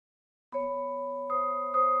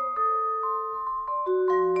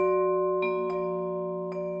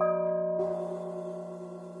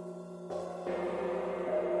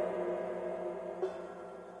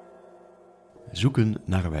Zoeken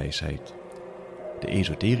naar wijsheid. De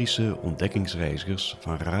esoterische ontdekkingsreizigers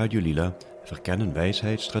van Radio Lila verkennen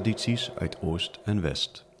wijsheidstradities uit Oost en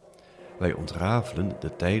West. Wij ontrafelen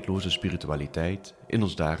de tijdloze spiritualiteit in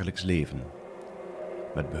ons dagelijks leven.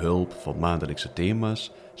 Met behulp van maandelijkse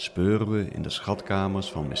thema's speuren we in de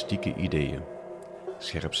schatkamers van mystieke ideeën.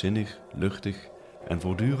 Scherpzinnig, luchtig en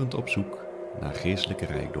voortdurend op zoek naar geestelijke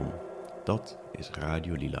rijkdom. Dat is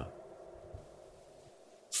Radio Lila.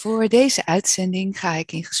 Voor deze uitzending ga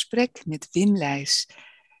ik in gesprek met Wim Leijs.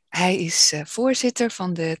 Hij is voorzitter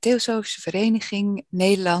van de Theosofische Vereniging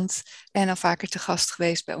Nederland en al vaker te gast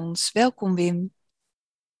geweest bij ons. Welkom Wim.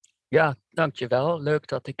 Ja, dankjewel. Leuk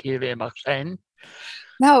dat ik hier weer mag zijn.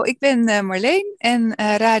 Nou, ik ben Marleen en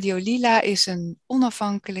Radio Lila is een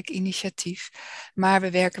onafhankelijk initiatief, maar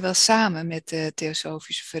we werken wel samen met de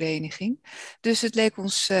Theosofische Vereniging. Dus het leek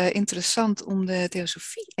ons interessant om de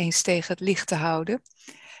theosofie eens tegen het licht te houden.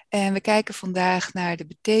 En we kijken vandaag naar de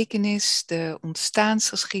betekenis, de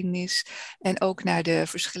ontstaansgeschiedenis en ook naar de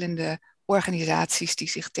verschillende organisaties die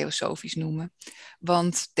zich theosofisch noemen.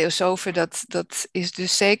 Want theosofen, dat is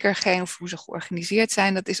dus zeker geen, of hoe ze georganiseerd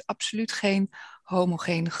zijn, dat is absoluut geen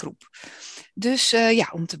homogene groep. Dus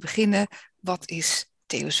om te beginnen, wat is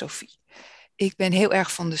theosofie? Ik ben heel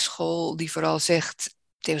erg van de school die vooral zegt,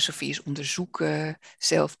 theosofie is onderzoeken,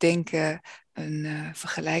 zelfdenken, een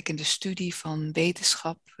vergelijkende studie van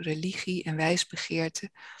wetenschap, religie en wijsbegeerte.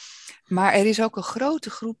 Maar er is ook een grote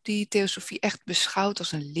groep die theosofie echt beschouwt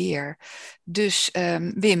als een leer. Dus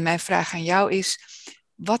Wim, mijn vraag aan jou is,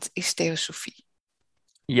 wat is theosofie?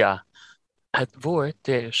 Ja, het woord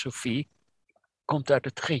theosofie komt uit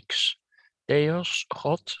het Grieks. Theos,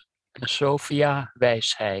 God, en Sophia,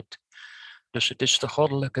 wijsheid. Dus het is de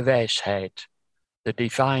goddelijke wijsheid, de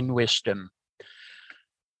divine wisdom.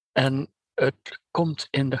 En het komt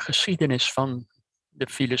in de geschiedenis van de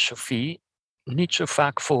filosofie niet zo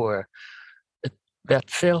vaak voor. Het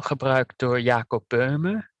werd veel gebruikt door Jacob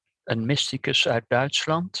Böhme, een mysticus uit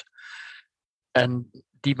Duitsland. En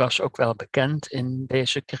die was ook wel bekend in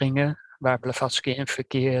deze kringen waar Blavatsky in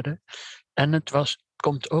verkeerde. En het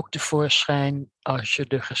komt ook tevoorschijn als je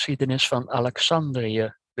de geschiedenis van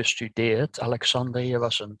Alexandrië bestudeert. Alexandrië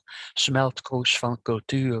was een smeltkroes van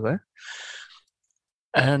culturen.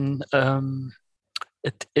 En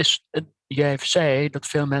jij zei dat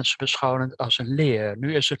veel mensen beschouwen het als een leer.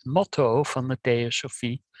 Nu is het motto van de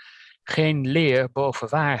theosofie geen leer boven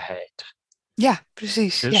waarheid. Ja,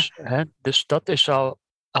 precies. Dus, ja. Dus dat is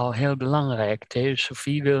al heel belangrijk.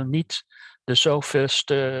 Theosofie wil niet de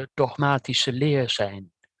zoveelste dogmatische leer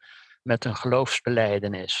zijn met een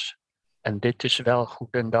geloofsbelijdenis. En dit is wel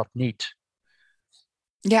goed en dat niet.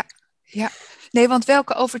 Ja. Nee, want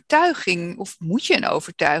welke overtuiging, of moet je een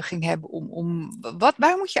overtuiging hebben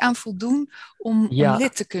waar moet je aan voldoen om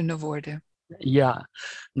lid te kunnen worden? Ja,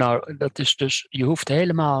 nou dat is dus, je hoeft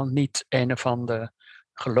helemaal niet een of ander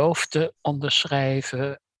geloof te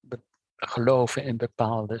onderschrijven, geloven in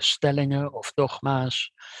bepaalde stellingen of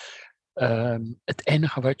dogma's. Het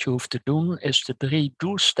enige wat je hoeft te doen is de 3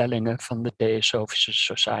 doelstellingen van de Theosophische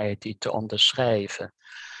Society te onderschrijven.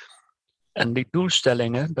 En die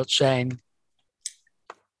doelstellingen, dat zijn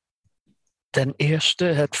ten eerste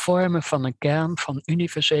het vormen van een kern van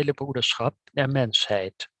universele broederschap der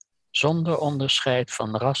mensheid, zonder onderscheid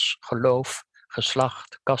van ras, geloof,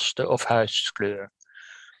 geslacht, kaste of huidskleur.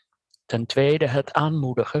 Ten tweede het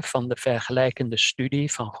aanmoedigen van de vergelijkende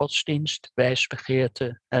studie van godsdienst,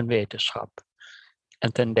 wijsbegeerte en wetenschap.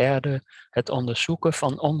 En ten derde het onderzoeken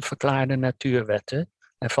van onverklaarde natuurwetten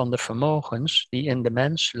en van de vermogens die in de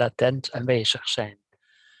mens latent aanwezig zijn.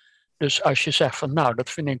 Dus als je zegt van nou, dat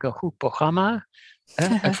vind ik een goed programma,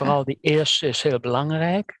 en vooral die eerste is heel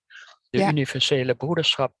belangrijk, de universele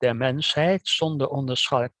broederschap der mensheid, zonder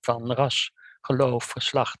onderscheid van ras, geloof,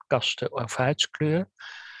 geslacht, kaste of huidskleur,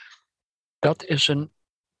 dat is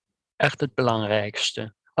echt het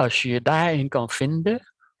belangrijkste. Als je je daarin kan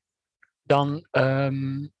vinden, dan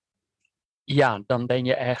ben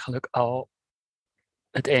je eigenlijk al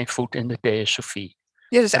het één voet in de theosofie.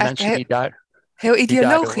 Ja, dat is eigenlijk heel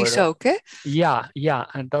ideologisch ook, hè?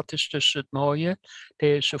 Ja, en dat is dus het mooie.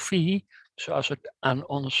 Theosofie,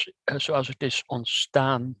 zoals het is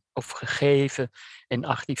ontstaan of gegeven in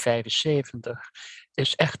 1875,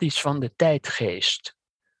 is echt iets van de tijdgeest.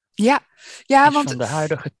 Ja, want van de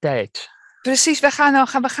huidige tijd. Precies, we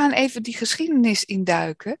gaan even die geschiedenis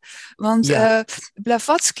induiken. Want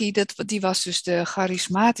Blavatsky, die was dus de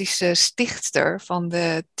charismatische stichter van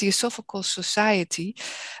de Theosophical Society.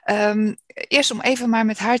 Eerst om even maar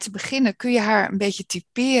met haar te beginnen, kun je haar een beetje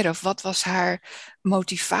typeren? Of wat was haar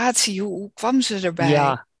motivatie? Hoe kwam ze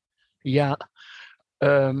erbij?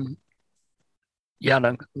 Ja,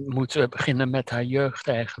 dan moeten we beginnen met haar jeugd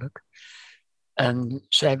eigenlijk. En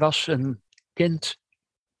zij was een kind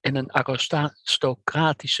in een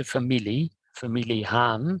aristocratische familie, familie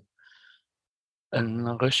Haan.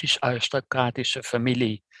 Een Russisch-aristocratische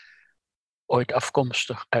familie, ooit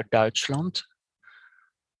afkomstig uit Duitsland.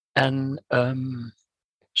 En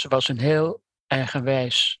ze was een heel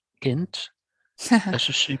eigenwijs kind. En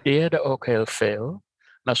ze studeerde ook heel veel.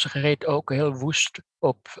 Maar ze reed ook heel woest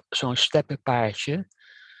op zo'n steppenpaardje.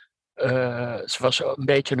 Ze was een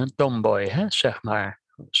beetje een tomboy, hè, zeg maar.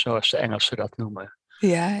 Zoals de Engelsen dat noemen.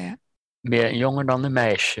 Ja, ja. Meer een jongen dan een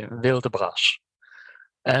meisje, een wilde bras.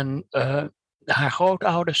 En haar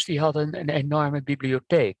grootouders die hadden een enorme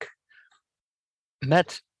bibliotheek.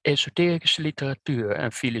 Met esoterische literatuur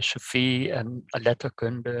en filosofie en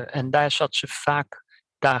letterkunde. En daar zat ze vaak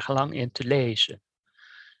dagenlang in te lezen.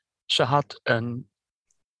 Ze had een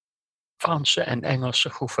Franse en Engelse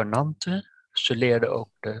gouvernante. Ze leerde ook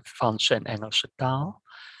de Franse en Engelse taal.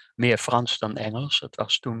 Meer Frans dan Engels. Dat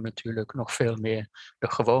was toen natuurlijk nog veel meer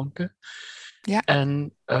de gewoonte. Ja.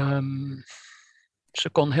 En ze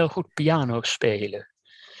kon heel goed piano spelen.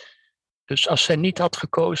 Dus als zij niet had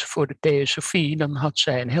gekozen voor de theosofie, dan had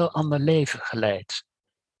zij een heel ander leven geleid.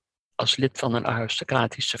 Als lid van een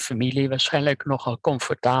aristocratische familie, waarschijnlijk nogal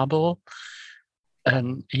comfortabel.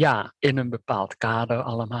 En ja, in een bepaald kader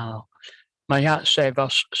allemaal. Maar ja,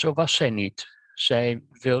 zo was zij niet. Zij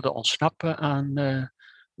wilde ontsnappen aan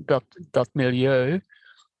dat milieu.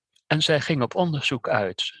 En zij ging op onderzoek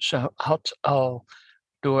uit. Ze had al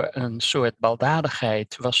door een soort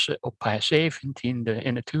baldadigheid, was ze op haar 17e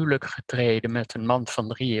in het huwelijk getreden met een man van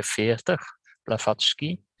 43,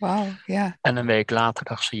 Blavatsky. Wauw, ja. En een week later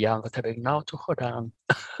dacht ze, ja, wat heb ik nou toch gedaan?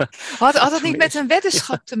 Had het niet met een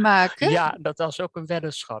weddenschap te maken? Ja, dat was ook een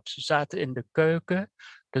weddenschap. Ze zaten in de keuken,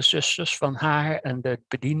 de zusters van haar en de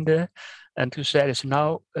bediende. En toen zeiden ze,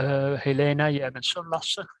 nou, Helena, jij bent zo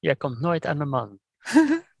lastig, jij komt nooit aan de man.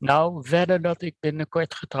 Nou, wedden dat ik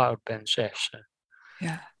binnenkort getrouwd ben, zegt ze.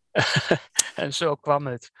 Ja. En zo kwam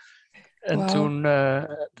het. En Wow. toen,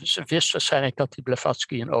 ze wist waarschijnlijk dat die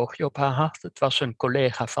Blavatsky een oogje op haar had. Het was een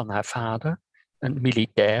collega van haar vader, een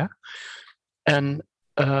militair. En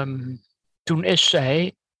toen is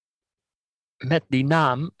zij met die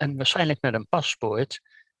naam en waarschijnlijk met een paspoort,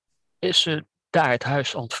 is ze daar het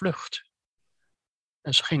huis ontvlucht.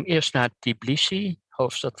 En ze ging eerst naar Tbilisi,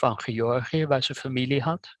 hoofdstad van Georgië, waar ze familie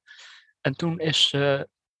had. En toen is ze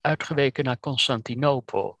uitgeweken naar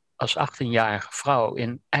Constantinopel als 18-jarige vrouw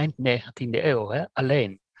in eind 19e eeuw, hè,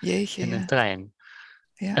 alleen. Jeetje, In een ja. trein.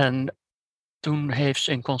 Ja. En toen heeft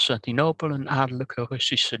ze in Constantinopel een adellijke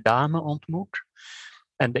Russische dame ontmoet.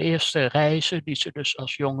 En de eerste reizen die ze dus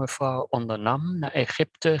als jonge vrouw ondernam naar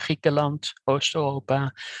Egypte, Griekenland,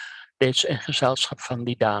 Oost-Europa, deed ze in gezelschap van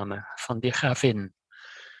die dame, van die gravin.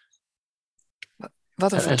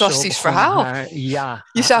 Wat een En zo fantastisch begon verhaal. ja, Je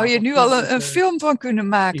haar zou hier nu al een avontuurlijke- film van kunnen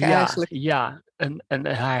maken Ja, eigenlijk. ja. En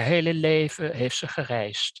haar hele leven heeft ze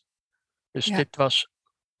gereisd. Dus Ja. dit was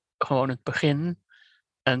gewoon het begin.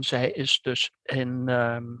 En zij is dus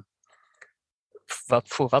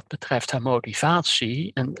voor wat betreft haar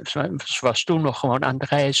motivatie, en ze was toen nog gewoon aan het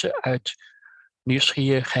reizen uit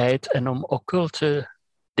nieuwsgierigheid en om occulte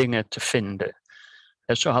dingen te vinden.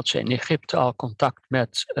 En zo had ze in Egypte al contact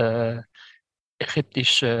met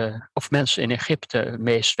Egyptische, of mensen in Egypte,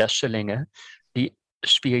 meest Westelingen, die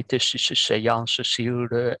spiritistische seances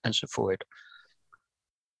hielden enzovoort.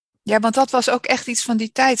 Ja, want dat was ook echt iets van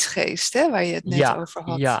die tijdsgeest, hè, waar je het net over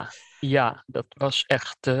had. Ja, dat was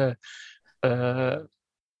echt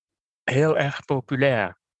heel erg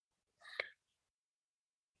populair.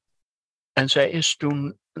 En zij is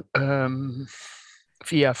toen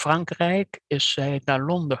via Frankrijk is zij naar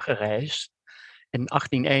Londen gereisd in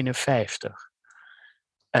 1851.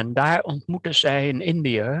 En daar ontmoette zij een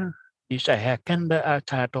Indiër die zij herkende uit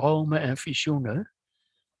haar dromen en visioenen,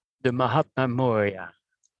 de Mahatma Moria.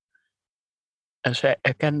 En zij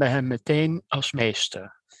erkende hem meteen als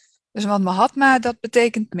meester. Dus want Mahatma, dat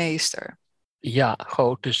betekent meester. Ja,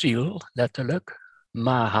 grote ziel, letterlijk.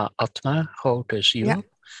 Mahatma, grote ziel. Ja.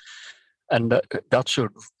 En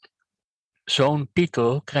zo'n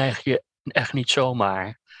titel krijg je echt niet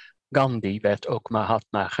zomaar. Gandhi werd ook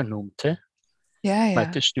Mahatma genoemd, hè? Ja. Maar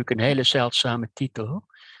het is natuurlijk een hele zeldzame titel.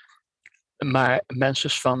 Maar mensen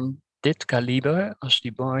van dit kaliber, als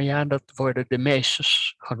die Moria, dat worden de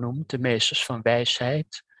meesters genoemd, de meesters van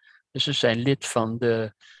wijsheid. Dus ze zijn lid van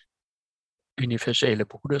de universele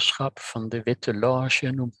broederschap, van de Witte Loge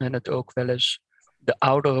noemt men het ook wel eens. De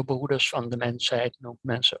oudere broeders van de mensheid noemt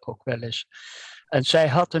men ze ook wel eens. En zij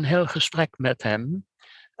had een heel gesprek met hem.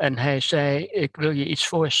 En hij zei, ik wil je iets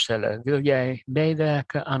voorstellen. Wil jij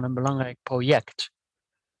meewerken aan een belangrijk project?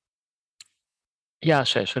 Ja,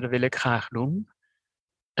 zei ze, dat wil ik graag doen.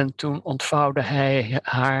 En toen ontvouwde hij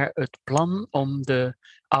haar het plan om de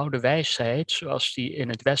oude wijsheid, zoals die in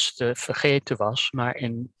het Westen vergeten was, maar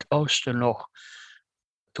in het Oosten nog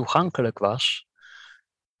toegankelijk was,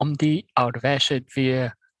 om die oude wijsheid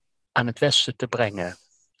weer aan het Westen te brengen.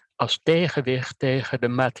 Als tegenwicht tegen de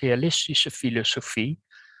materialistische filosofie,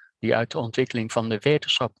 die uit de ontwikkeling van de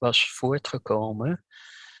wetenschap was voortgekomen,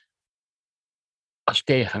 als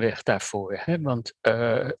tegenwicht daarvoor. Hè? Want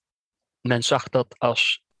men zag dat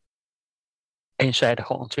als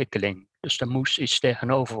eenzijdige ontwikkeling. Dus er moest iets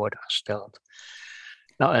tegenover worden gesteld.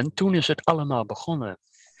 Nou, en toen is het allemaal begonnen.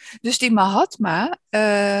 Dus die Mahatma,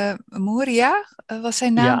 Moria was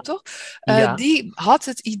zijn naam Ja, toch? ja. Die had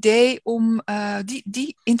het idee om,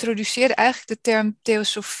 die introduceerde eigenlijk de term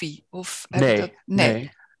theosofie. Of heb ik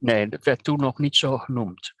dat? Nee, dat werd toen nog niet zo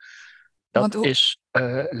genoemd. Dat is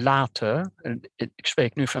later, ik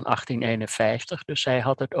spreek nu van 1851, dus hij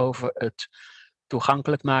had het over het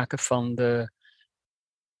toegankelijk maken van de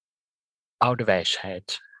oude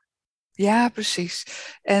wijsheid. Ja, precies.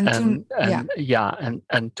 En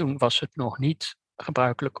toen was het nog niet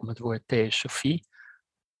gebruikelijk om het woord theosofie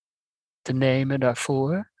te nemen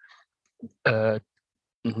daarvoor.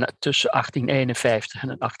 Tussen 1851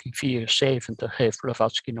 en 1874 heeft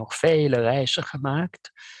Blavatsky nog vele reizen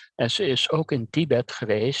gemaakt. En ze is ook in Tibet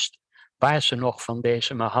geweest, waar ze nog van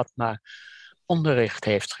deze Mahatma onderricht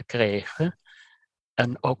heeft gekregen.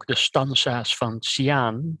 En ook de stanza's van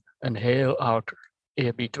Xian, een heel oud,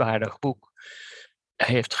 eerbiedwaardig boek,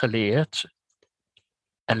 heeft geleerd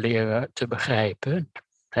en leren te begrijpen.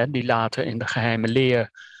 Die later in de geheime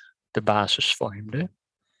leer de basis vormde.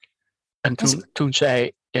 En toen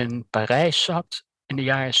zij in Parijs zat, in de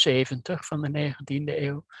jaren 70 van de 19e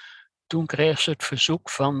eeuw, toen kreeg ze het verzoek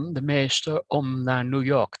van de meester om naar New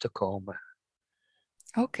York te komen.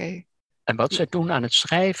 Oké. En wat zij toen aan het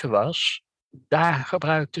schrijven was, daar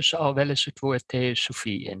gebruikte ze al wel eens het woord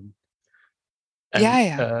theosofie in.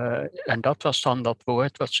 En dat was dan dat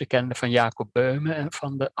woord wat ze kende van Jacob Böhme en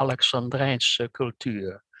van de Alexandrijnse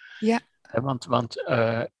cultuur. Ja. Want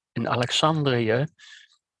in Alexandrië,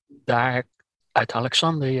 uit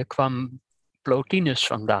Alexandrië kwam Plotinus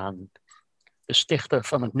vandaan, de stichter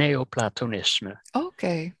van het Neoplatonisme.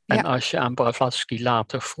 Oké. En als je aan Blavatsky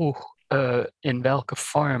later vroeg, in welke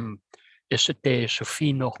vorm is de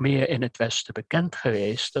theosofie nog meer in het Westen bekend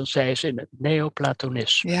geweest, dan zei ze in het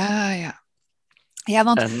Neoplatonisme. Ja,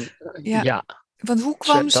 want hoe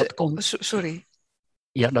kwam sorry.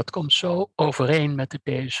 Ja, dat komt zo overeen met de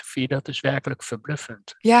theosofie, dat is werkelijk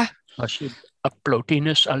verbluffend. Ja. Als je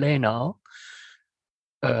Plotinus alleen al,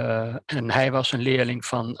 en hij was een leerling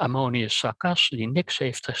van Ammonius Saccas, die niks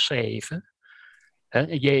heeft geschreven.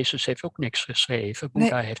 Jezus heeft ook niks geschreven,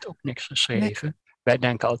 Boeddha heeft ook niks geschreven. Nee. Wij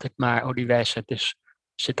denken altijd maar, die wijsheid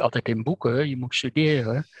zit altijd in boeken, je moet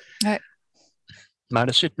studeren. Nee. Maar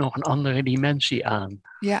er zit nog een andere dimensie aan.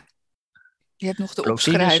 Ja, je hebt nog de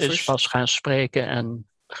opschrijvers. Plotinus is pas gaan spreken en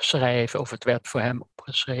schrijven, of het werd voor hem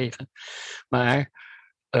opgeschreven. Maar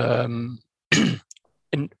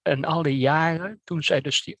in al die jaren, toen zij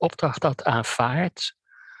dus die opdracht had aanvaard,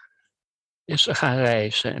 is ze gaan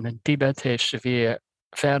reizen. En in Tibet heeft ze weer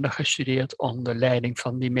verder gestudeerd onder leiding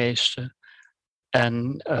van die meester.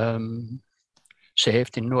 En ze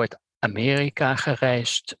heeft in Noord-Amerika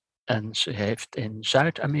gereisd. En ze heeft in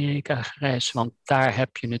Zuid-Amerika gereisd, want daar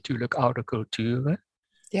heb je natuurlijk oude culturen.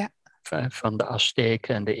 Ja. Van de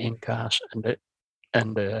Azteken en de Inca's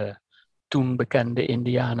en de toen bekende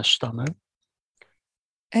Indianenstammen.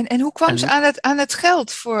 En hoe kwam ze aan het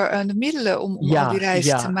geld voor de middelen om al die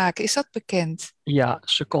reizen te maken? Is dat bekend? Ja,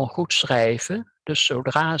 ze kon goed schrijven. Dus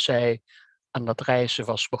zodra zij aan dat reizen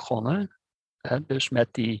was begonnen, dus in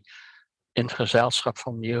het gezelschap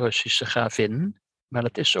van die Russische gravin, maar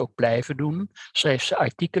dat is ze ook blijven doen, schreef ze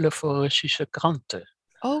artikelen voor Russische kranten.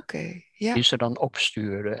 Oké, ja. Die ze dan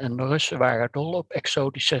opstuurde. En de Russen waren dol op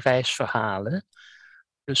exotische reisverhalen.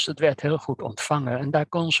 Dus dat werd heel goed ontvangen. En daar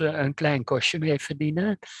kon ze een klein kostje mee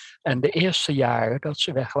verdienen. En de eerste jaren dat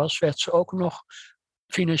ze weg was, werd ze ook nog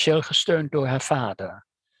financieel gesteund door haar vader.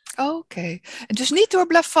 Oké. En dus niet door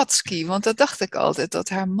Blavatsky, want dat dacht ik altijd, dat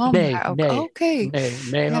haar man haar ook...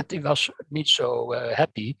 Nee, want die was niet zo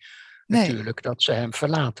happy natuurlijk dat ze hem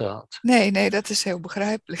verlaten had. Nee, dat is heel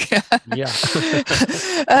begrijpelijk. Ja.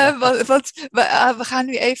 We gaan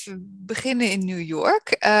nu even beginnen in New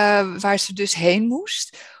York, waar ze dus heen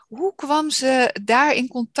moest. Hoe kwam ze daar in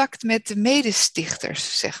contact met de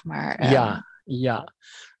medestichters, zeg maar? Ja.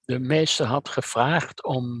 De meester had gevraagd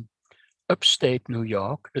om upstate New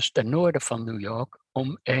York, dus ten noorden van New York,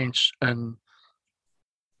 om eens een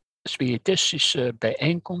spiritistische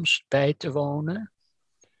bijeenkomst bij te wonen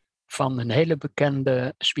van een hele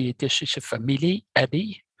bekende spiritistische familie,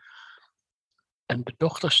 Eddy. En de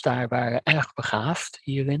dochters daar waren erg begaafd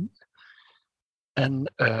hierin.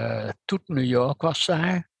 En Toet New York was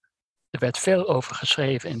daar. Er werd veel over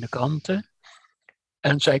geschreven in de kranten.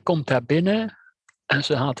 En zij komt daar binnen en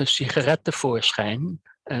ze haalt een sigaret tevoorschijn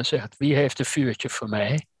en zegt, wie heeft een vuurtje voor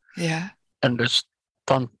mij? Ja. En dus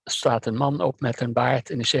dan staat een man op met een baard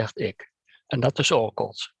en die zegt ik. En dat is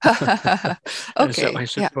Olcott. En zo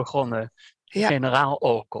is het begonnen. Ja. Generaal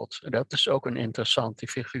Olcott. Dat is ook een interessante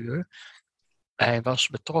figuur. Hij was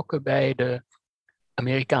betrokken bij de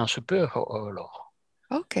Amerikaanse burgeroorlog.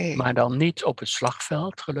 Oké. Maar dan niet op het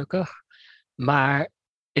slagveld, gelukkig. Maar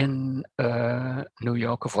in New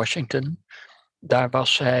York of Washington. Daar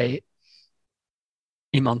was hij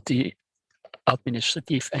iemand die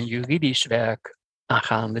administratief en juridisch werk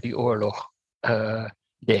aangaande die oorlog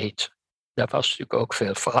deed. Daar was natuurlijk ook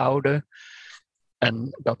veel fraude.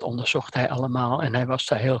 En dat onderzocht hij allemaal. En hij was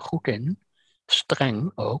daar heel goed in.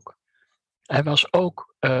 Streng ook. Hij was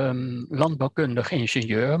ook landbouwkundig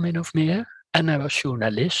ingenieur, min of meer. En hij was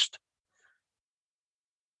journalist.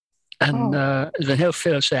 En het is een heel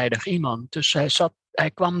veelzijdig iemand. Dus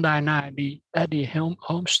hij kwam daar naar die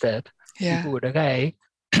homestead, die boerderij.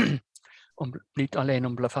 Niet alleen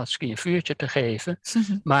om Blavatsky een vuurtje te geven,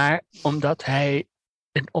 maar omdat hij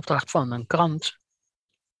in opdracht van een krant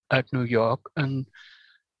uit New York een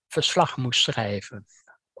verslag moest schrijven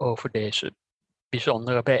over deze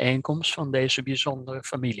bijzondere bijeenkomst van deze bijzondere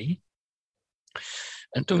familie.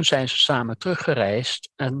 En toen zijn ze samen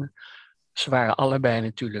teruggereisd en ze waren allebei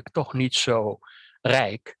natuurlijk toch niet zo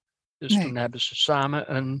rijk. Dus toen hebben ze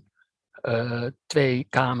samen een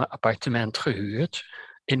 2-kamer appartement gehuurd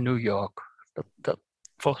in New York.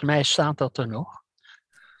 Volgens mij staat dat er nog.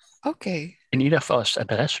 Oké. In ieder geval is het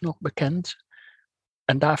adres nog bekend.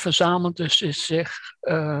 En daar verzamelden zich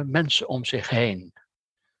mensen om zich heen.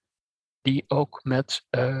 Die ook met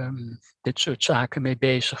dit soort zaken mee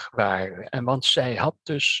bezig waren. En want zij had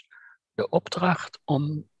dus de opdracht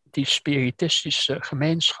om die spiritistische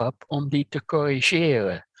gemeenschap, om die te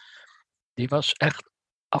corrigeren. Die was echt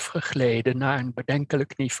afgegleden naar een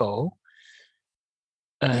bedenkelijk niveau.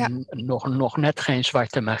 En nog net geen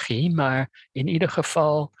zwarte magie, maar in ieder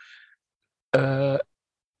geval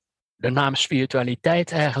de naam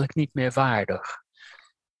spiritualiteit eigenlijk niet meer waardig.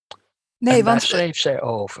 Nee, en want daar schreef zij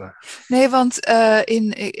over. Nee, want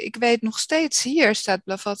ik weet nog steeds, hier staat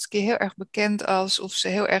Blavatsky heel erg bekend alsof ze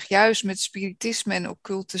heel erg juist met spiritisme en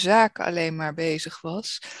occulte zaken alleen maar bezig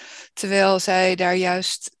was. Terwijl zij daar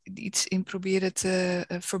juist iets in probeerde te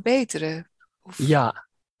verbeteren. Ja,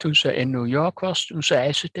 toen ze in New York was, toen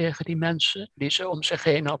zei ze tegen die mensen die ze om zich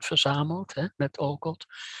heen had verzameld, met Olcott,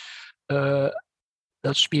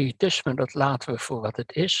 dat spiritisme, dat laten we voor wat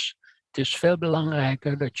het is. Het is veel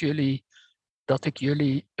belangrijker dat ik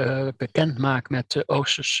jullie bekend maak met de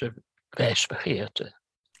Oosterse wijsbegeerte.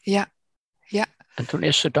 Ja, ja. En toen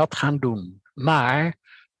is ze dat gaan doen. Maar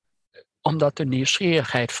omdat de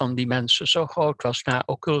nieuwsgierigheid van die mensen zo groot was naar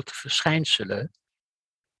occulte verschijnselen,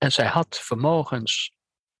 en zij had vermogens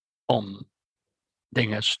om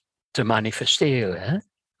dingen te manifesteren, hè?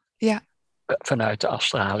 Ja. Vanuit de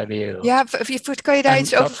astrale wereld. Ja, kan je daar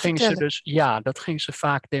iets over vertellen? Dat ging ze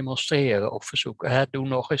vaak demonstreren op verzoek. Doe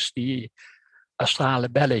nog eens die astrale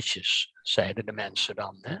belletjes, zeiden de mensen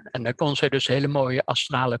dan. Hè? En dan kon zij dus hele mooie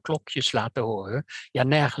astrale klokjes laten horen. Ja,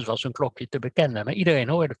 nergens was een klokje te bekennen, maar iedereen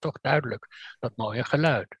hoorde toch duidelijk dat mooie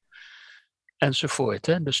geluid. Enzovoort.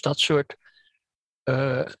 Hè? Dus dat soort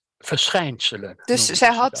verschijnselen. Dus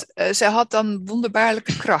zij had dan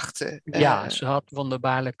wonderbaarlijke krachten? Ja, ze had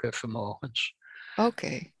wonderbaarlijke vermogens.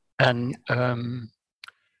 Oké. En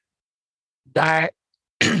daar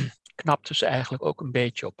knapte ze eigenlijk ook een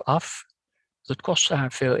beetje op af. Het kostte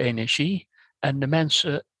haar veel energie en de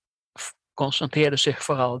mensen concentreerden zich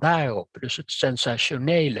vooral daarop. Dus het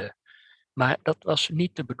sensationele. Maar dat was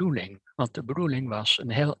niet de bedoeling. Want de bedoeling was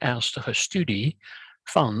een heel ernstige studie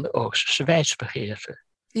van de Oosterse wijsbegeerte.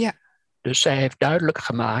 Ja. Dus zij heeft duidelijk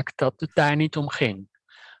gemaakt dat het daar niet om ging.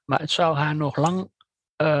 Maar het zou haar nog lang,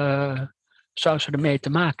 zou ze ermee te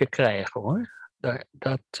maken krijgen hoor.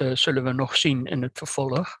 Dat zullen we nog zien in het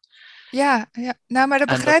vervolg. Ja. Nou, maar dat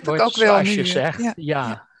begrijp ik ook wel nu. Zoals je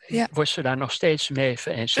zegt, wordt ze daar nog steeds mee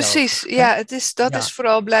vereenzelvigd. Precies, ja, dat is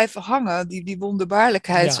vooral blijven hangen, die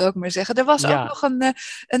wonderbaarlijkheid, zou ik maar zeggen. Er was ook nog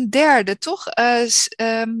een derde, toch?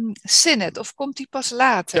 Synod, of komt die pas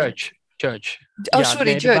later? Judge. Oh,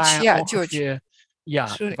 sorry, Judge. Ja, George.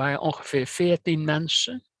 Er waren ongeveer 14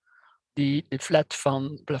 mensen die de flat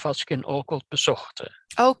van Blavatsky en Orkelt bezochten.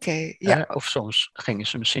 Oké, ja. Of soms gingen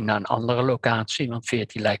ze misschien naar een andere locatie, want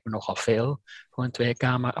 14 lijkt me nogal veel voor een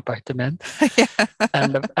 2-kamer appartement. Ja.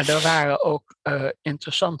 En er waren ook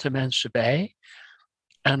interessante mensen bij.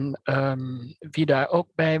 En wie daar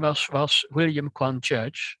ook bij was William Quan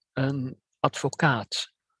Judge, een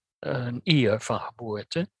advocaat, een Ier van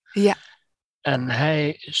geboorte. Ja. En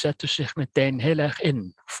hij zette zich meteen heel erg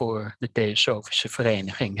in voor de Theosofische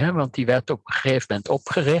Vereniging. Hè? Want die werd op een gegeven moment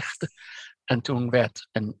opgericht. En toen werd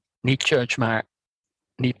niet Church, maar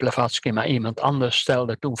niet Blavatsky, maar iemand anders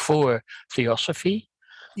stelde toen voor Theosophy.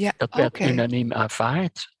 Ja, dat werd unaniem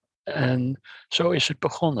aanvaard. En zo is het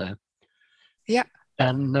begonnen. Ja.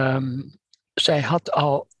 En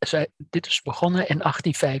dit is begonnen in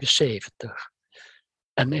 1875.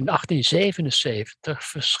 En in 1877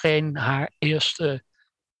 verscheen haar eerste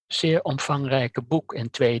zeer omvangrijke boek in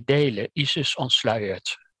 2 delen, Isis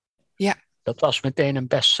ontsluierd. Ja. Dat was meteen een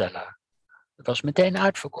bestseller. Het was meteen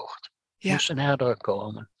uitverkocht. Ja. Moest een herdruk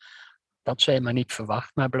komen. Dat zei maar niet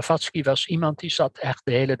verwacht. Maar Blavatsky was iemand die zat echt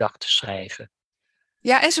de hele dag te schrijven.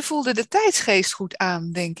 Ja, en ze voelde de tijdsgeest goed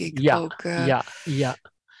aan, denk ik. Ja, ook. Ja.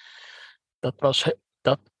 Dat was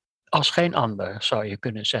als geen ander, zou je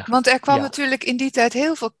kunnen zeggen. Want er kwam natuurlijk in die tijd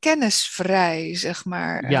heel veel kennis vrij, zeg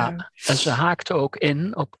maar. Ja, en ze haakte ook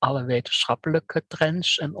in op alle wetenschappelijke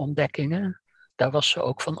trends en ontdekkingen. Daar was ze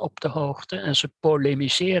ook van op de hoogte. En ze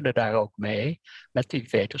polemiseerde daar ook mee, met die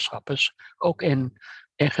wetenschappers. Ook in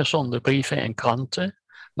gezonde brieven en kranten,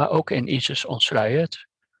 maar ook in Isis ontsluierd.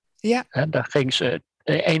 Ja. En daar ging ze,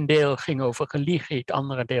 een deel ging over religie, het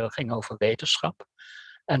andere deel ging over wetenschap.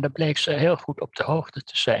 En daar bleek ze heel goed op de hoogte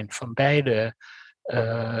te zijn van beide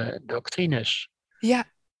doctrines.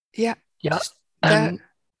 Ja. Dus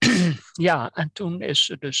en toen is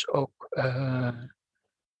ze dus ook,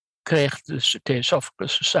 kreeg dus de Theosophical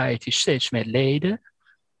Society steeds meer leden.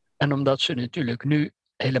 En omdat ze natuurlijk nu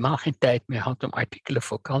helemaal geen tijd meer had om artikelen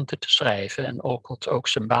voor kranten te schrijven en ook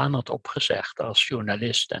zijn baan had opgezegd als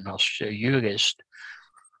journalist en als jurist,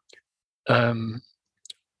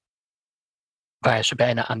 waren ze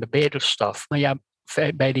bijna aan de bedelstaf. Maar ja,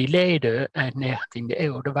 bij die leden eind 19e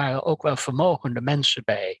eeuw, er waren ook wel vermogende mensen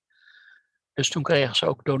bij. Dus toen kregen ze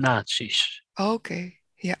ook donaties. Oké,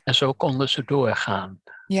 ja. En zo konden ze doorgaan.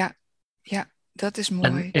 Ja, dat is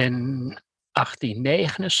mooi. En in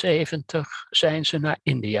 1879 zijn ze naar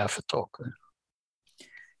India vertrokken.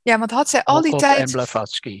 Ja, want had zij al die Orkelt tijd... en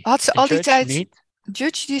Blavatsky. Had ze al die tijd... Niet.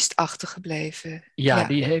 Judge die is achtergebleven. Ja,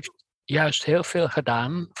 die heeft juist heel veel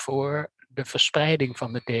gedaan voor de verspreiding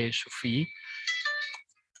van de theosofie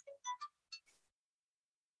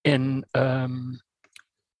in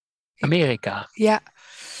Amerika.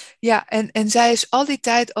 Ja, en zij is al die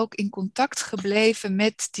tijd ook in contact gebleven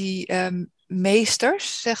met die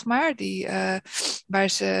meesters, zeg maar, waar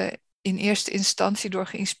ze in eerste instantie door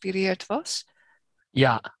geïnspireerd was.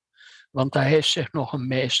 Ja, want daar heeft zich nog een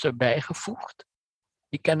meester bijgevoegd.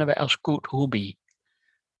 Die kennen we als Koot Humi.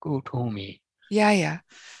 Ja.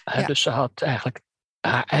 Dus ze had eigenlijk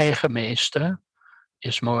haar eigen meester,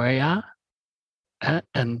 is Moria.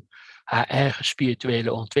 En haar eigen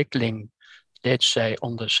spirituele ontwikkeling deed zij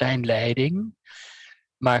onder zijn leiding.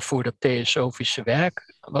 Maar voor dat theosofische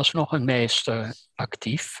werk was nog een meester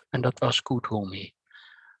actief. En dat was Koot Humi.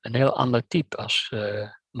 Een heel ander type als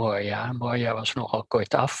Moria. Moria was nogal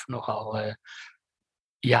kortaf, nogal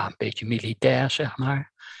een beetje militair, zeg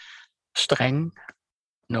maar. Streng,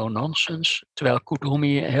 no nonsense. Terwijl Koot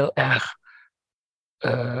Humi heel erg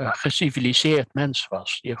geciviliseerd mens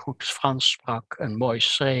was. Die goed Frans sprak en mooi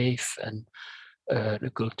schreef en de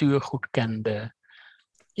cultuur goed kende.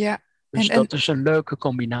 Ja. Dus dat is een leuke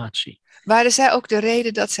combinatie. Waren zij ook de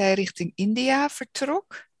reden dat zij richting India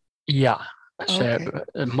vertrok? Ja.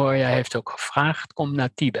 Moria heeft ook gevraagd, kom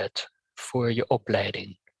naar Tibet voor je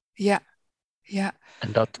opleiding. Ja.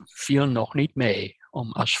 En dat viel nog niet mee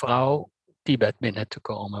om als vrouw Tibet binnen te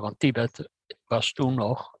komen. Want Tibet was toen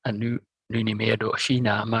nog, en nu niet meer door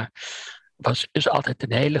China, maar is altijd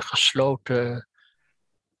een hele gesloten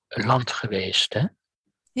land geweest. Hè?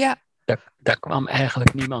 Ja. Daar kwam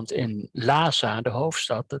eigenlijk niemand in. Lhasa, de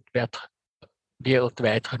hoofdstad, dat werd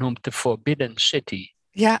wereldwijd genoemd de Forbidden City.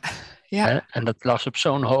 Ja. En dat lag op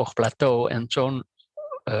zo'n hoog plateau en zo'n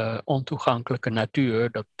ontoegankelijke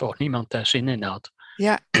natuur dat toch niemand daar zin in had.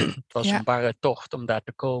 Ja. Het was een barre tocht om daar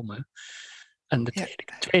te komen. En de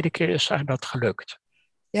tweede keer is haar dat gelukt.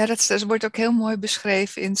 Ja, dat wordt ook heel mooi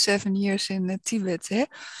beschreven in 7 Years in Tibet, hè?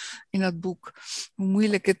 In dat boek. Hoe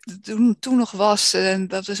moeilijk het toen nog was. En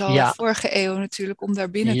dat is al vorige eeuw natuurlijk, om daar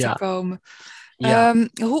binnen te komen. Ja,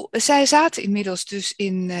 Zij zaten inmiddels dus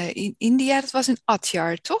in India, dat was in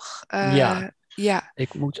Adyar, toch? ja. Ja.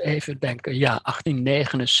 Ik moet even denken, ja,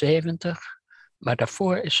 1879. Maar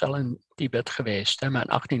daarvoor is ze al in Tibet geweest. Hè? Maar in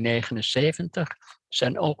 1879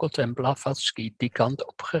 zijn Okkelt en Blavatsky die kant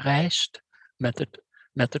op gereisd.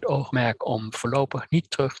 Met het oogmerk om voorlopig niet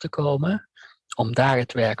terug te komen. Om daar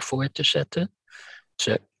het werk voor te zetten.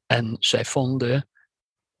 En zij vonden,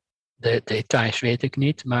 de details weet ik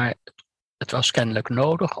niet, maar het was kennelijk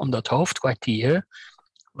nodig om dat hoofdkwartier,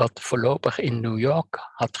 wat voorlopig in New York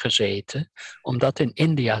had gezeten, om dat in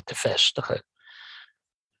India te vestigen.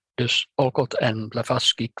 Dus Okkelt en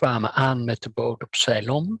Blavatsky kwamen aan met de boot op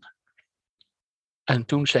Ceylon. En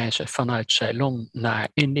toen zijn ze vanuit Ceylon naar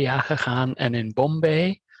India gegaan en in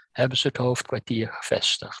Bombay hebben ze het hoofdkwartier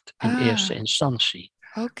gevestigd in eerste instantie.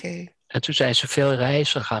 Oké. En toen zijn ze veel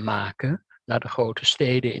reizen gaan maken naar de grote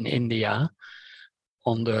steden in India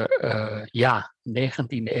onder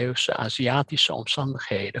 19e-eeuwse Aziatische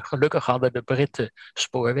omstandigheden. Gelukkig hadden de Britten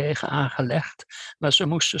spoorwegen aangelegd, maar ze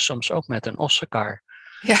moesten soms ook met een ossenkar.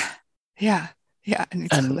 Ja,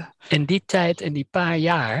 niet geloof. En in die tijd, in die paar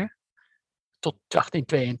jaar, tot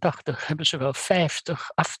 1882, hebben ze wel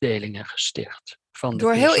 50 afdelingen gesticht. Van de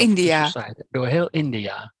Door heel Theosophische India? Society. Door heel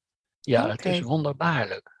India. Ja, Oké. het is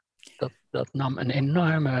wonderbaarlijk. Dat nam een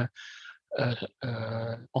enorme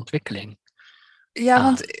ontwikkeling. Ja,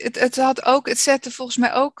 want het zette volgens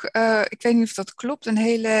mij ook, ik weet niet of dat klopt, een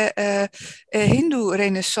hele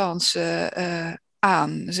Hindoe-renaissance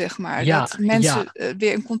aan, zeg maar. Ja, dat mensen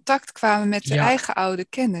weer in contact kwamen met de eigen oude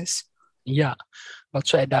kennis. Ja, wat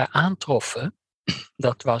zij daar aantroffen,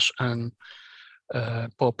 dat was een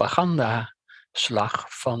propagandaslag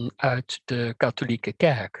vanuit de katholieke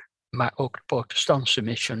kerk, maar ook de protestantse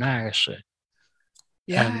missionarissen.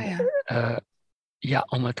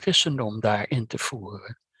 Om het christendom daarin te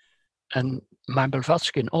voeren. Maar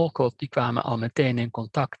Blavatsky en Olcott die kwamen al meteen in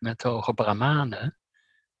contact met de hoge brahmanen.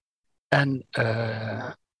 En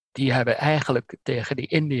die hebben eigenlijk tegen die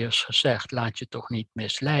Indiërs gezegd, laat je toch niet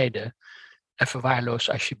misleiden. En verwaarloos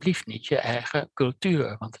alsjeblieft niet je eigen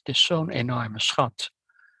cultuur, want het is zo'n enorme schat.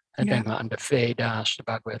 En denk maar aan de Veda's, de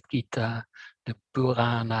Bhagavad Gita, de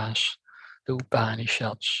Puranas, de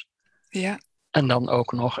Upanishads. Ja. En dan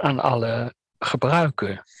ook nog aan alle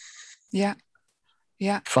gebruiken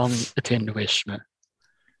van het Hindoeïsme.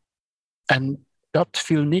 En dat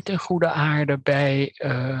viel niet in goede aarde bij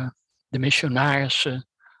de missionarissen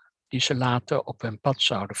die ze later op hun pad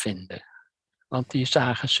zouden vinden. Want die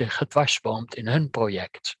zagen zich gedwarsboomd in hun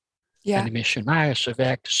project. Ja. En de missionarissen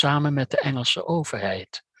werkten samen met de Engelse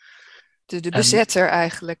overheid. De bezetter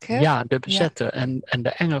eigenlijk, hè? Ja, de bezetter. Ja. En de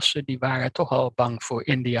Engelsen die waren toch al bang voor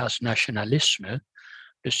India's nationalisme.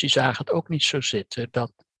 Dus die zagen het ook niet zo zitten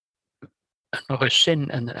dat een Russin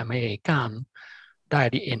en een Amerikaan daar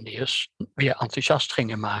die Indiërs weer enthousiast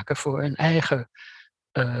gingen maken voor hun eigen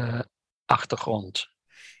achtergrond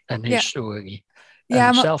en historie.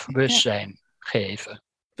 En zelfbewustzijn geven.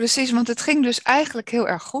 Precies, want het ging dus eigenlijk heel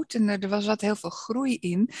erg goed en er zat heel veel groei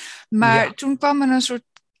in. Maar toen kwam er een soort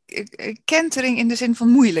kentering in de zin van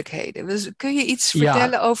moeilijkheden. Dus kun je iets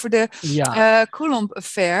vertellen over de Coulomb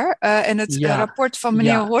Affair en het rapport van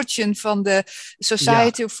meneer Hodgson van de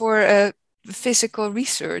Society for Physical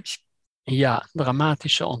Research? Ja,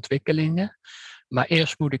 dramatische ontwikkelingen. Maar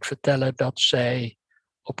eerst moet ik vertellen dat zij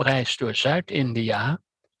op reis door Zuid-India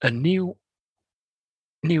een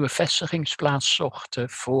nieuwe vestigingsplaats zochten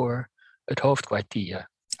voor het hoofdkwartier.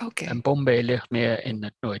 Okay. En Bombay ligt meer in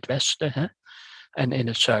het noordwesten. Hè? En in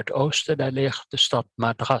het zuidoosten, daar ligt de stad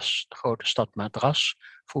Madras, de grote stad Madras.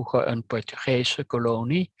 Vroeger een Portugese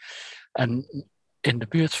kolonie. En in de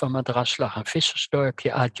buurt van Madras lag een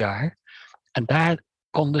vissersdorpje Adyar. En daar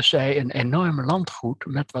konden zij een enorm landgoed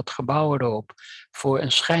met wat gebouwen erop voor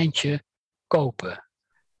een schijntje kopen.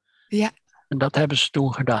 Ja. En dat hebben ze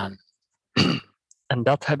toen gedaan. En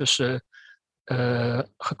dat hebben ze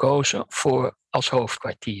gekozen voor als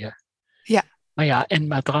hoofdkwartier. Ja. Maar ja, in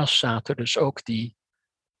Madras zaten dus ook die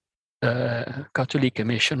katholieke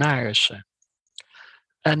missionarissen.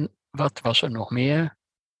 En wat was er nog meer?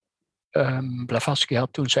 Blavatsky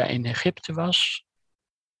had toen zij in Egypte was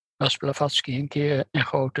Blavatsky een keer in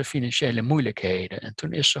grote financiële moeilijkheden. En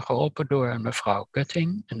toen is ze geholpen door een mevrouw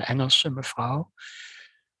Cutting, een Engelse mevrouw.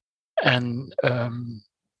 En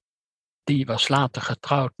die was later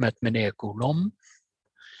getrouwd met meneer Coulomb.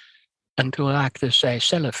 En toen raakte zij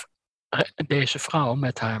zelf, deze vrouw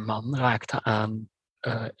met haar man, raakte aan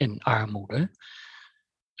in armoede.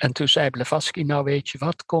 En toen zei Blavatsky, nou weet je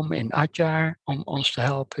wat, kom in Adyar om ons te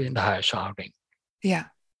helpen in de huishouding.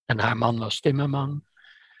 Ja. En haar man was timmerman.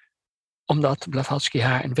 omdat Blavatsky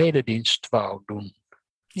haar een wederdienst wou doen.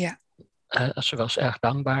 Ja. Ze was erg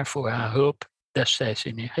dankbaar voor haar hulp destijds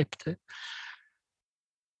in Egypte.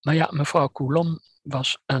 Maar ja, mevrouw Coulomb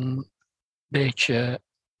was een beetje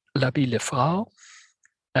labiele vrouw.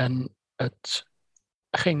 En het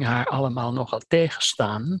ging haar allemaal nogal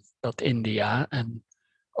tegenstaan, dat India en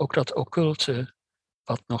ook dat occulte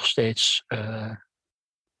wat nog steeds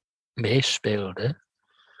meespeelde.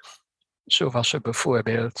 Zo was er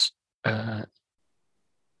bijvoorbeeld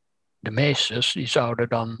de meesters, die zouden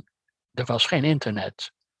dan... Er was geen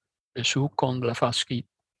internet. Dus hoe kon Blavatsky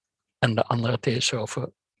en de andere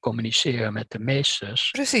theosofen communiceren met de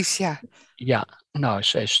meesters? Precies, ja. Ja, nou,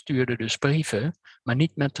 zij stuurden dus brieven, maar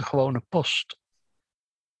niet met de gewone post.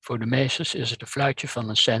 Voor de meesters is het een fluitje van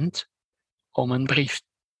een cent om een brief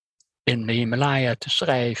in de Himalaya te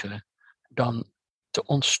schrijven, dan te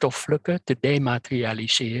ontstoffelijken, te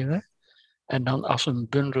dematerialiseren en dan als een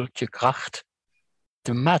bundeltje kracht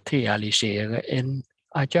te materialiseren in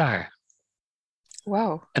Adyar.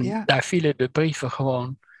 Wauw, En ja. daar vielen de brieven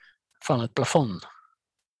gewoon van het plafond.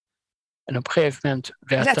 En op een gegeven moment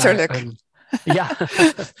werd Letterlijk. daar een... Ja,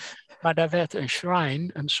 maar daar werd een shrine,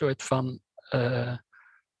 een soort van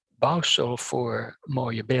bouwsel voor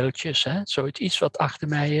mooie beeldjes. Hè? Zoiets wat achter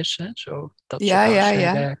mij is. Hè? Zo, dat Ja, soort ja,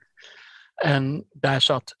 afschrijwerk. En daar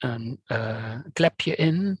zat een klepje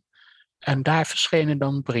in. En daar verschenen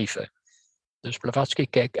dan brieven. Dus Blavatsky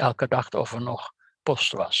keek elke dag of er nog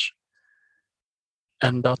post was.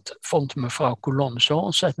 En dat vond mevrouw Coulomb zo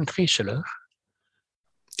ontzettend griezelig.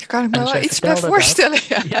 Daar kan ik me En wel zij iets bij vertelde voorstellen.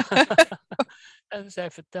 Ja. Ja. En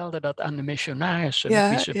zij vertelde dat aan de missionarissen Ja, met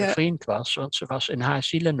wie ze ja. bevriend was. Want ze was in haar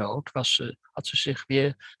zielenood, had ze zich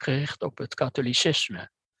weer gericht op het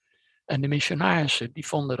katholicisme. En de missionarissen die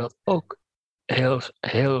vonden dat ook heel,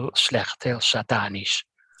 heel slecht, heel satanisch.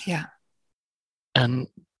 Ja.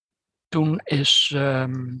 En toen is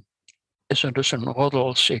er dus een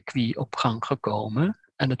roddelcircuit op gang gekomen.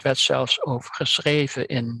 En het werd zelfs over geschreven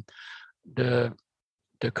in de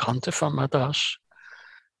kranten van Madras.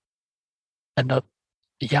 En dat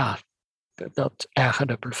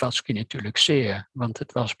ergerde Blavatsky natuurlijk zeer. Want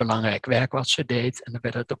het was belangrijk werk wat ze deed. En dan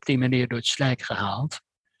werd het op die manier door het slijk gehaald.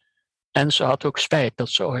 En ze had ook spijt dat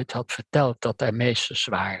ze ooit had verteld dat er meesters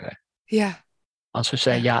waren. Ja. Want ze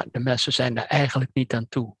zei, ja, de mensen zijn er eigenlijk niet aan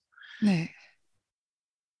toe. Nee.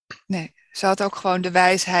 Nee. Ze had ook gewoon de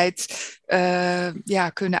wijsheid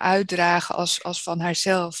kunnen uitdragen als van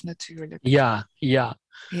haarzelf natuurlijk. Ja. Ja.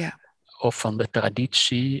 Of van de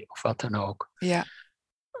traditie, of wat dan ook. Ja.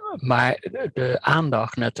 Maar de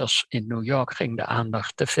aandacht, net als in New York, ging de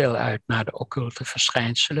aandacht te veel uit naar de occulte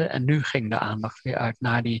verschijnselen. En nu ging de aandacht weer uit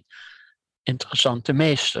naar die interessante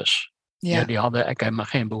meesters. Ja. Ja, die hadden eigenlijk helemaal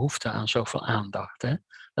geen behoefte aan zoveel aandacht. Hè?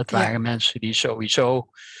 Dat waren mensen die sowieso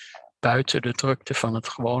buiten de drukte van het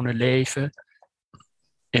gewone leven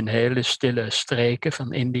in hele stille streken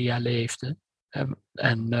van India leefden.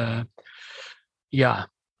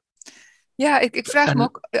 Ja, ik vraag me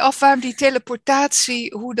ook af waarom die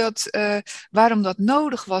teleportatie, waarom dat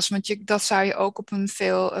nodig was. Want dat zou je ook op een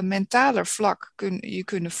veel mentaler vlak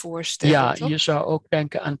kunnen voorstellen. Ja, toch? je zou ook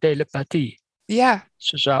denken aan telepathie. Ja.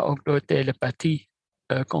 Ze zou ook door telepathie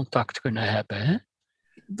contact kunnen hebben. Hè?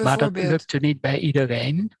 Maar dat lukte niet bij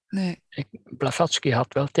iedereen. Nee. Blavatsky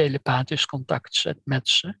had wel telepathisch contact met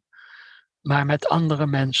ze. Maar met andere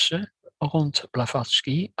mensen rond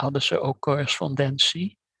Blavatsky hadden ze ook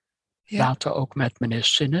correspondentie. Ja. Later ook met meneer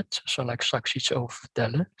Sinnett, daar zal ik straks iets over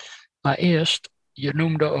vertellen. Maar eerst, je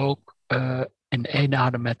noemde ook in één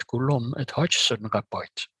adem met Coulomb het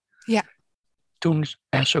Hodgson-rapport. Ja. Toen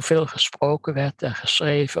er zoveel gesproken werd en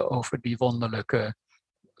geschreven over die wonderlijke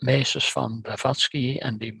meesters van Blavatsky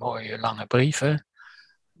en die mooie lange brieven,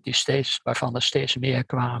 waarvan er steeds meer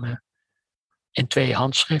kwamen. In 2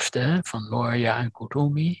 handschriften, van Loria en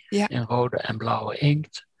Kudumi, in rode en blauwe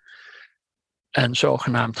inkt. En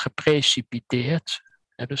zogenaamd geprecipiteerd,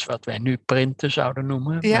 dus wat wij nu printen zouden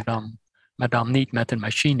noemen, maar dan niet met een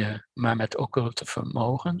machine, maar met occulte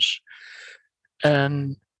vermogens.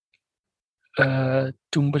 En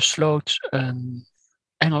toen besloot een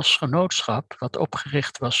Engels genootschap, wat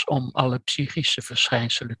opgericht was om alle psychische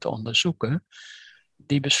verschijnselen te onderzoeken,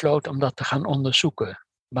 die besloot om dat te gaan onderzoeken.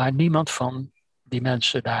 Maar niemand van die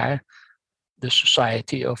mensen daar, de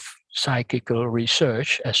Society of Psychical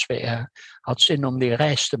Research, SPR, had zin om die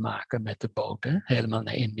reis te maken met de boten, helemaal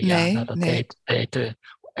naar India, naar dat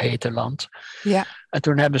hete land. Ja. En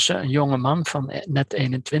toen hebben ze een jonge man van net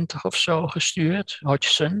 21 of zo gestuurd,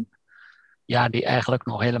 Hodgson, die eigenlijk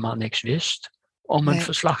nog helemaal niks wist, om een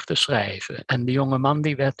verslag te schrijven. En die jonge man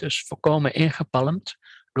die werd dus volkomen ingepalmd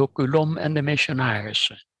door Coulomb en de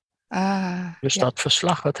missionarissen. Dus dat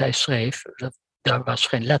verslag wat hij schreef, daar was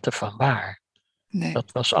geen letter van waar. Nee.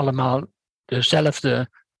 Dat was allemaal dezelfde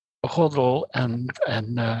roddel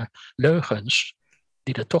en leugens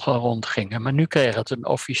die er toch al rondgingen. Maar nu kreeg het een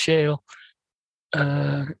officieel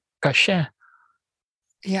cachet.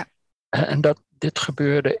 Ja. En dit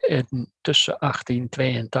gebeurde tussen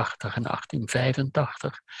 1882 en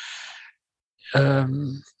 1885.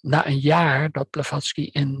 Na een jaar dat Blavatsky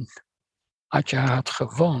in Adja had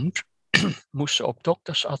gewoond, moest ze op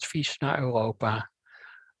doktersadvies naar Europa.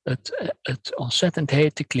 Het ontzettend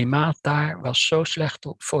hete klimaat daar was zo slecht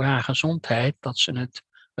voor haar gezondheid dat ze het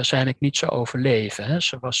waarschijnlijk niet zou overleven. Hè.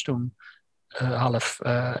 Ze was toen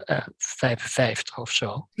 55 of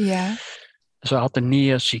zo. Ja. Ze had een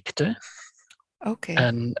nierziekte. Oké.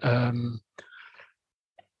 En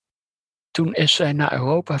toen is zij naar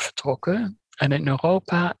Europa vertrokken. En in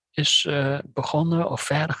Europa is begonnen of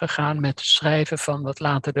verder gegaan met het schrijven van wat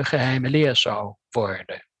later de geheime leer zou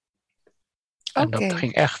worden. En dat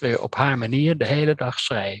ging echt weer op haar manier de hele dag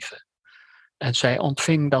schrijven. En zij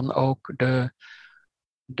ontving dan ook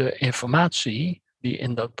de informatie die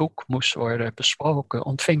in dat boek moest worden besproken,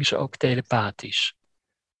 ontving ze ook telepathisch.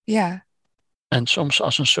 Ja. En soms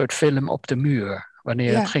als een soort film op de muur,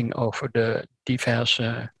 wanneer het ging over de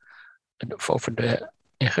over de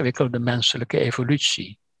ingewikkelde menselijke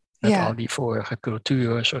evolutie. Met al die vorige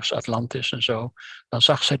culturen, zoals Atlantis en zo. Dan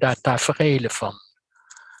zag ze daar taferelen van.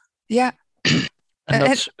 Ja. En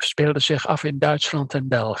dat speelde zich af in Duitsland en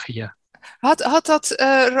België. Had dat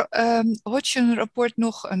Hodgson-rapport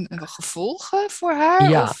nog een gevolgen voor haar?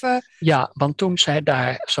 Ja, of, ja, want toen zij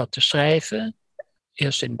daar zat te schrijven,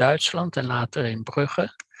 eerst in Duitsland en later in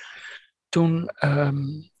Brugge, toen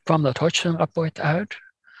kwam dat Hodgson-rapport uit.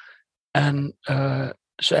 En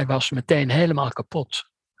zij was meteen helemaal kapot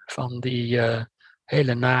van die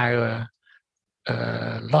hele nare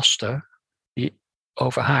laster die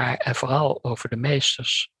over haar en vooral over de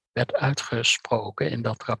meesters werd uitgesproken in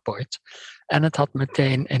dat rapport. En het had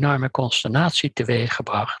meteen enorme consternatie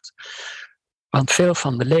teweeggebracht. Want veel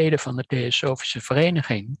van de leden van de Theosofische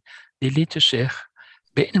Vereniging, die lieten zich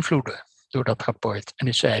beïnvloeden door dat rapport. En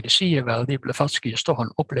die zeiden, zie je wel, die Blavatsky is toch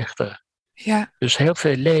een oplichter. Ja. Dus heel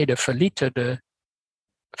veel leden verlieten de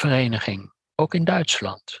vereniging, ook in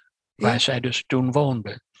Duitsland, waar zij dus toen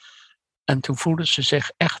woonden. En toen voelden ze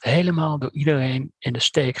zich echt helemaal door iedereen in de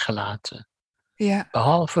steek gelaten. Ja.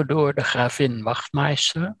 Behalve door de gravin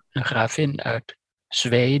Wachtmeister, een gravin uit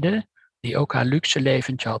Zweden, die ook haar luxe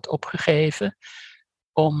leventje had opgegeven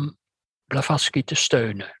om Blavatsky te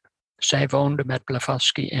steunen. Zij woonde met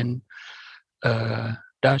Blavatsky in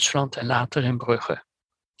Duitsland en later in Brugge.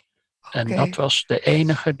 En dat was de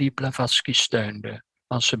enige die Blavatsky steunde.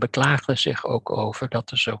 Want ze beklaagden zich ook over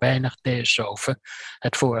dat er zo weinig theosofen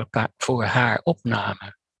het voor haar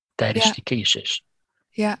opnamen tijdens die crisis.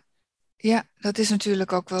 Ja. Ja, dat is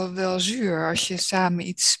natuurlijk ook wel zuur als je samen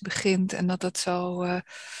iets begint en dat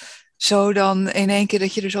zo dan in één keer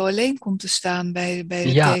dat je er zo alleen komt te staan bij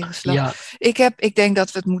de tegenslag. Ja. Ik denk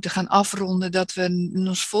dat we het moeten gaan afronden, dat we in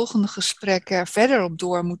ons volgende gesprek er verder op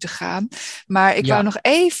door moeten gaan. Maar ik wou nog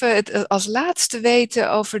even het als laatste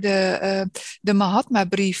weten over de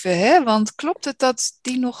Mahatma-brieven. Hè? Want klopt het dat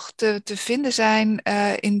die nog te vinden zijn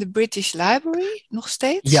in de British Library nog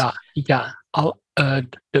steeds? Ja.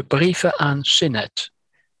 De brieven aan Sinnett.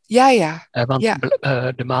 Ja. Want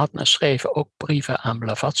de Mahatma schreven ook brieven aan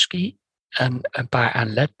Blavatsky en een paar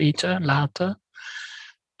aan Leadbeater later.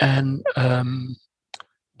 En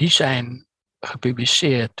die zijn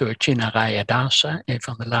gepubliceerd door Chinnaraya Dasa, een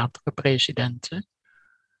van de latere presidenten.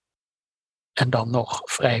 En dan nog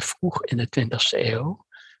vrij vroeg in de 20e eeuw,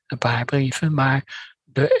 een paar brieven. Maar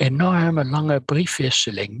de enorme lange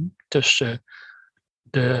briefwisseling tussen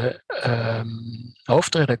de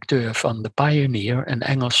hoofdredacteur van The Pioneer, een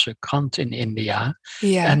Engelse krant in India,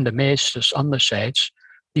 en de meesters anderzijds,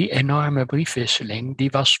 die enorme briefwisseling, die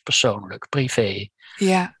was persoonlijk, privé.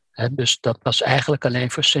 Ja. Dus dat was eigenlijk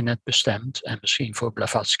alleen voor Sinnett bestemd en misschien voor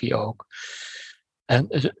Blavatsky ook. En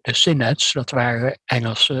de Sinnetts, dat waren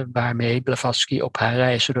Engelsen waarmee Blavatsky op haar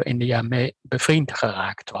reizen door India mee bevriend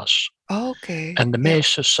geraakt was. En de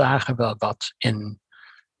meesters zagen wel wat in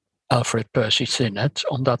Alfred Percy Sinnett,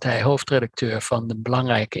 omdat hij hoofdredacteur van de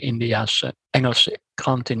belangrijke Engelse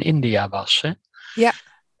krant in India was. Hè? Ja.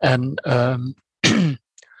 En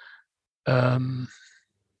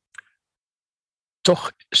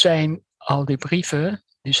toch zijn al die brieven,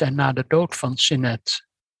 die zijn na de dood van Sinnett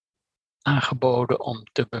aangeboden om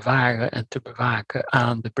te bewaren en te bewaken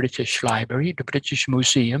aan de British Library, de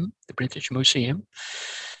British Museum.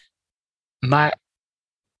 Maar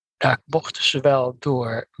daar mochten ze wel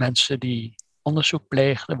door mensen die onderzoek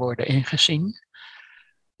pleegde worden ingezien.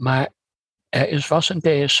 Maar was een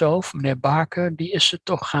theosoof, meneer Barker, die is het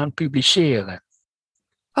toch gaan publiceren.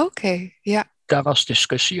 Oké, ja. Daar was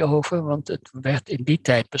discussie over, want het werd in die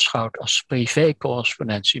tijd beschouwd als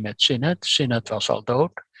privé-correspondentie met Sinnett. Sinnett was al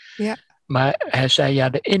dood. Ja. Maar hij zei, ja,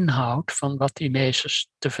 de inhoud van wat die meesters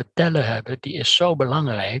te vertellen hebben, die is zo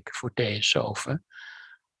belangrijk voor theosofen.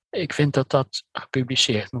 Ik vind dat dat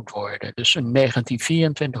gepubliceerd moet worden. Dus in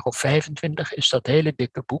 1924 of 25 is dat hele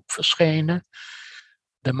dikke boek verschenen.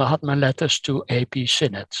 The Mahatma Letters to A.P.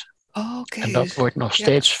 Sinnett. Oké. En dat wordt nog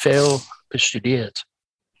steeds veel bestudeerd.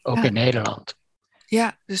 Ook in Nederland.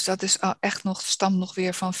 Ja, dus dat is echt stamt nog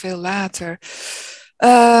weer van veel later.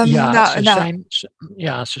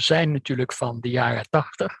 Ze zijn natuurlijk van de jaren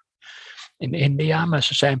 80 in India, maar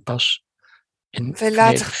ze zijn pas in veel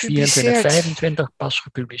later 24, 25 pas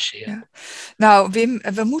gepubliceerd. Ja. Nou, Wim,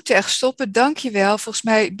 we moeten echt stoppen. Dank je wel. Volgens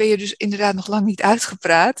mij ben je dus inderdaad nog lang niet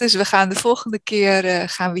uitgepraat. Dus we gaan de volgende keer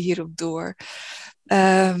gaan we hierop door.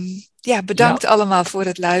 Bedankt allemaal voor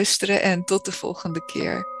het luisteren en tot de volgende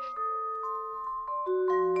keer.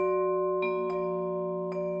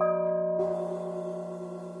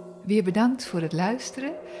 Weer bedankt voor het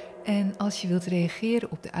luisteren. En als je wilt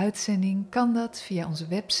reageren op de uitzending, kan dat via onze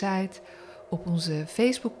website, op onze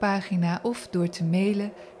Facebookpagina of door te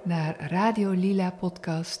mailen naar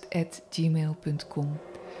radiolilapodcast@gmail.com.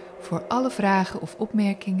 Voor alle vragen of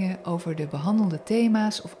opmerkingen over de behandelde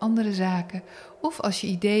thema's of andere zaken, of als je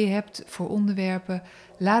ideeën hebt voor onderwerpen,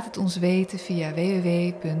 laat het ons weten via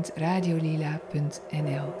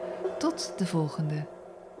www.radiolila.nl. Tot de volgende!